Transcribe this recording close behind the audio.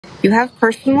You have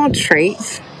personal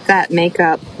traits that make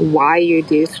up why you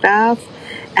do stuff,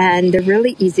 and they're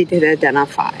really easy to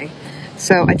identify.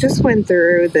 So I just went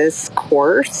through this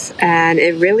course and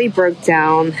it really broke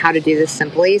down how to do this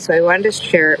simply. So I wanted to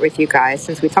share it with you guys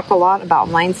since we talk a lot about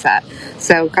mindset.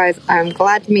 So guys, I'm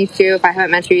glad to meet you. If I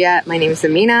haven't met you yet, my name is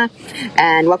Amina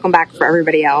and welcome back for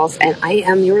everybody else. And I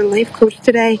am your life coach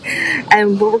today.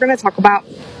 And what we're going to talk about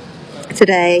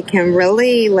today can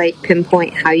really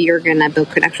pinpoint how you're going to build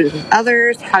connections with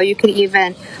others, how you can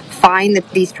even find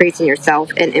these traits in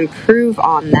yourself and improve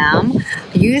on them.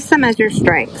 Use them as your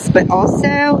strengths, but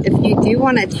also if you do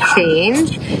want to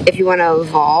change, if you want to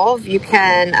evolve, you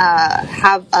can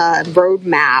have a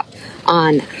roadmap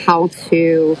on how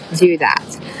to do that.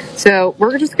 So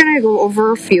we're just going to go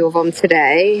over a few of them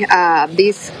today.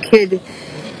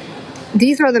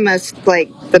 These are the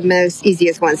most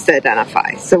easiest ones to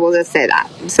identify. So we'll just say that.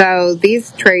 So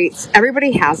these traits,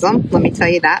 everybody has them, let me tell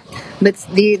you that. But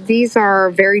these are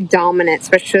very dominant,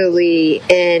 especially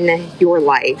in your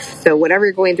life. So whatever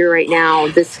you're going through right now,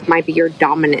 this might be your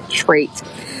dominant trait.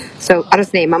 So I'll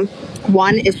just name them.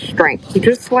 One is strength. You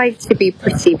just like to be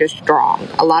perceived as strong.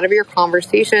 A lot of your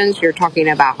conversations, you're talking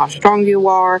about how strong you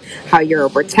are, how you're a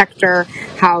protector,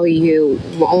 how you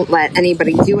won't let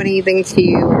anybody do anything to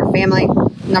you or your family.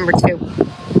 Number two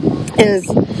is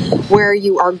where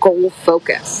you are goal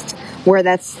focused, where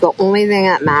that's the only thing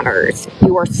that matters.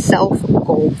 You are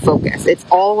self-goal focused. It's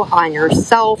all on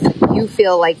yourself. You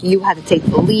feel like you have to take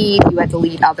the lead. You have to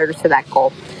lead others to that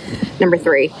goal. Number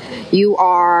three, you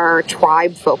are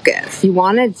tribe focused. You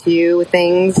want to do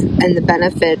things in the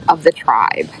benefit of the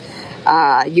tribe.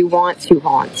 You want to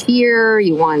volunteer.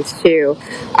 You want to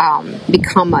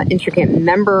become an intricate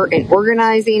member in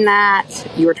organizing that.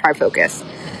 You are tribe focused.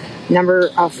 Number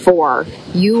four,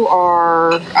 you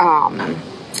are,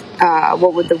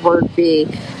 what would the word be?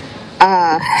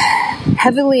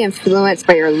 Heavily influenced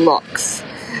by your looks.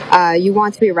 You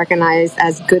want to be recognized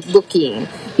as good looking.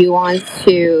 You want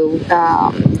to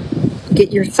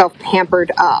get yourself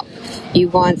pampered up. You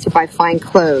want to buy fine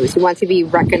clothes. You want to be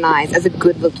recognized as a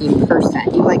good looking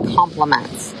person. You like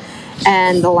compliments.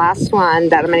 And the last one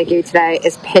that I'm going to give you today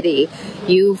is pity.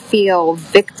 You feel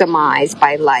victimized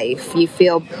by life. You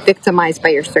feel victimized by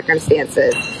your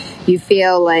circumstances. You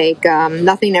feel like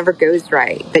nothing ever goes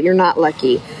right, that you're not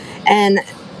lucky. And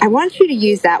I want you to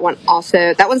use that one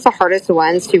also. That one's the hardest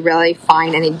one to really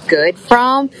find any good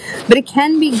from, but it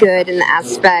can be good in the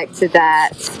aspect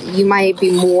that you might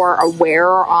be more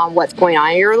aware on what's going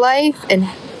on in your life, and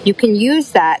you can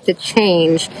use that to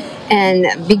change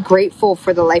and be grateful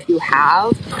for the life you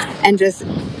have and just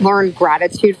learn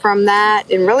gratitude from that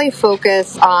and really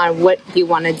focus on what you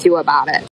want to do about it.